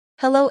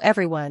Hello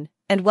everyone,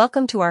 and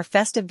welcome to our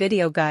festive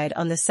video guide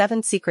on the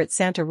 7 Secret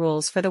Santa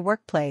rules for the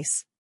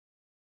workplace.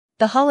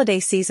 The holiday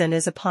season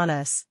is upon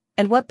us,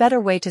 and what better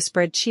way to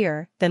spread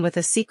cheer than with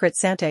a Secret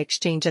Santa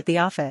exchange at the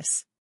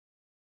office?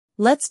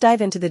 Let's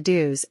dive into the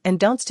do's and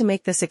don'ts to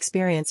make this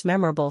experience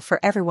memorable for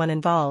everyone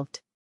involved.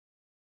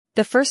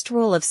 The first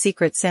rule of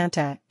Secret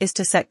Santa is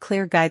to set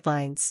clear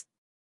guidelines.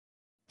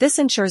 This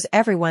ensures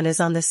everyone is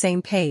on the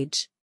same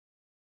page.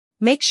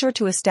 Make sure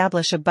to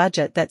establish a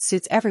budget that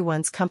suits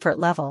everyone's comfort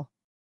level.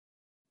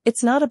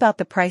 It's not about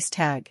the price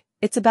tag,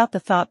 it's about the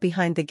thought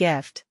behind the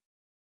gift.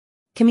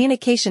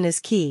 Communication is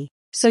key,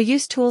 so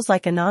use tools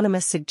like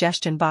anonymous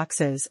suggestion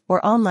boxes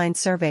or online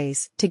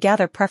surveys to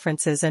gather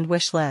preferences and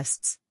wish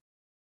lists.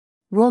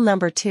 Rule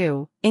number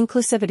 2,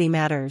 inclusivity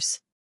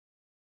matters.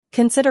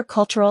 Consider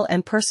cultural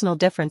and personal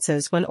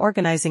differences when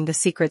organizing the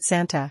Secret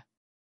Santa.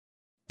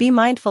 Be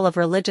mindful of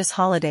religious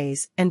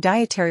holidays and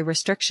dietary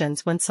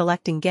restrictions when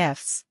selecting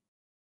gifts.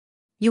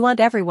 You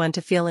want everyone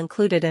to feel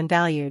included and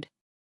valued.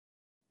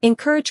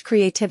 Encourage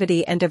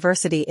creativity and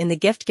diversity in the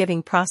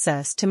gift-giving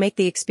process to make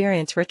the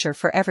experience richer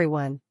for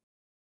everyone.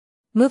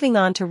 Moving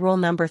on to rule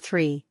number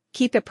 3,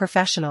 keep it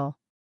professional.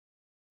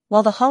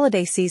 While the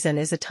holiday season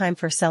is a time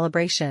for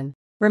celebration,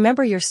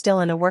 remember you're still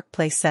in a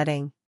workplace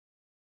setting.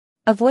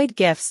 Avoid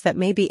gifts that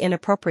may be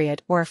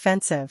inappropriate or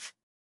offensive.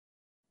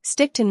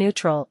 Stick to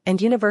neutral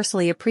and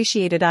universally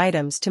appreciated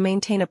items to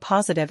maintain a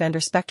positive and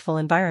respectful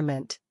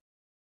environment.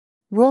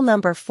 Rule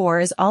number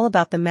 4 is all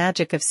about the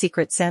magic of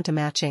Secret Santa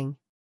matching.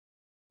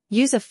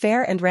 Use a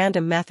fair and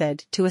random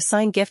method to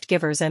assign gift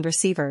givers and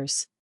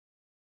receivers.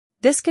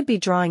 This could be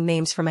drawing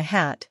names from a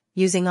hat,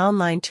 using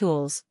online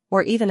tools,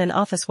 or even an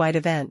office-wide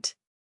event.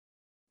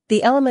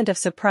 The element of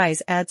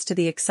surprise adds to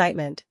the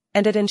excitement,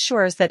 and it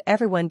ensures that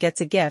everyone gets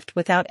a gift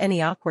without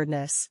any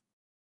awkwardness.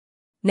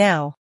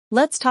 Now,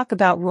 let's talk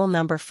about rule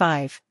number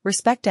 5,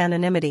 respect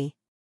anonymity.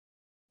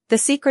 The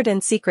secret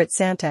in Secret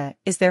Santa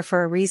is there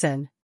for a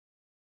reason.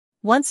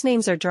 Once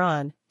names are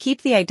drawn,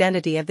 keep the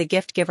identity of the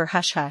gift giver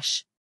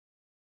hush-hush.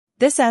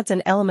 This adds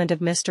an element of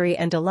mystery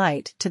and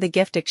delight to the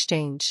gift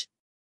exchange.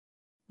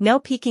 No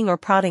peeking or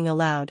prodding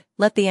allowed,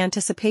 let the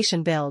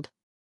anticipation build.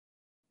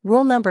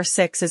 Rule number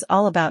 6 is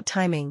all about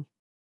timing.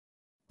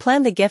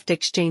 Plan the gift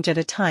exchange at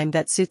a time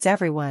that suits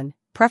everyone,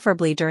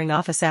 preferably during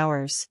office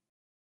hours.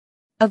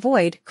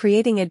 Avoid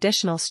creating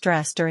additional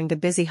stress during the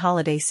busy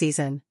holiday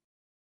season.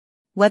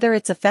 Whether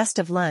it's a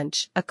festive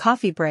lunch, a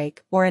coffee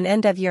break, or an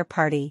end-of-year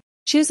party,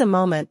 choose a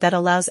moment that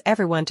allows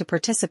everyone to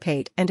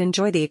participate and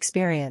enjoy the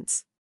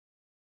experience.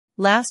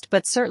 Last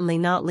but certainly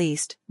not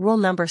least, rule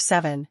number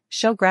 7,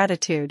 show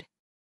gratitude.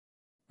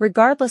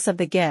 Regardless of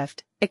the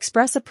gift,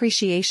 express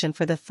appreciation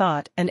for the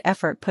thought and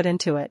effort put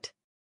into it.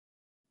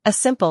 A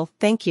simple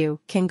thank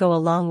you can go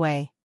a long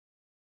way.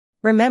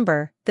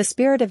 Remember, the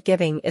spirit of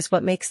giving is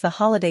what makes the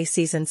holiday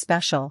season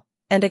special,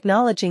 and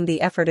acknowledging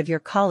the effort of your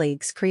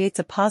colleagues creates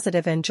a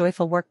positive and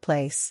joyful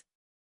workplace.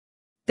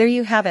 There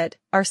you have it,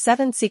 our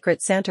 7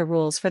 Secret Santa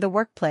rules for the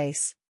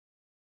workplace.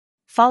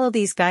 Follow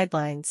these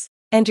guidelines,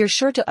 and you're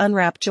sure to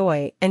unwrap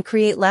joy and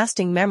create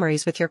lasting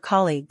memories with your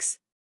colleagues.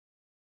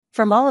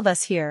 From all of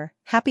us here,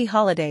 happy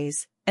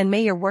holidays, and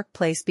may your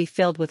workplace be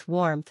filled with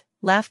warmth,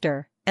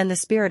 laughter, and the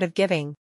spirit of giving.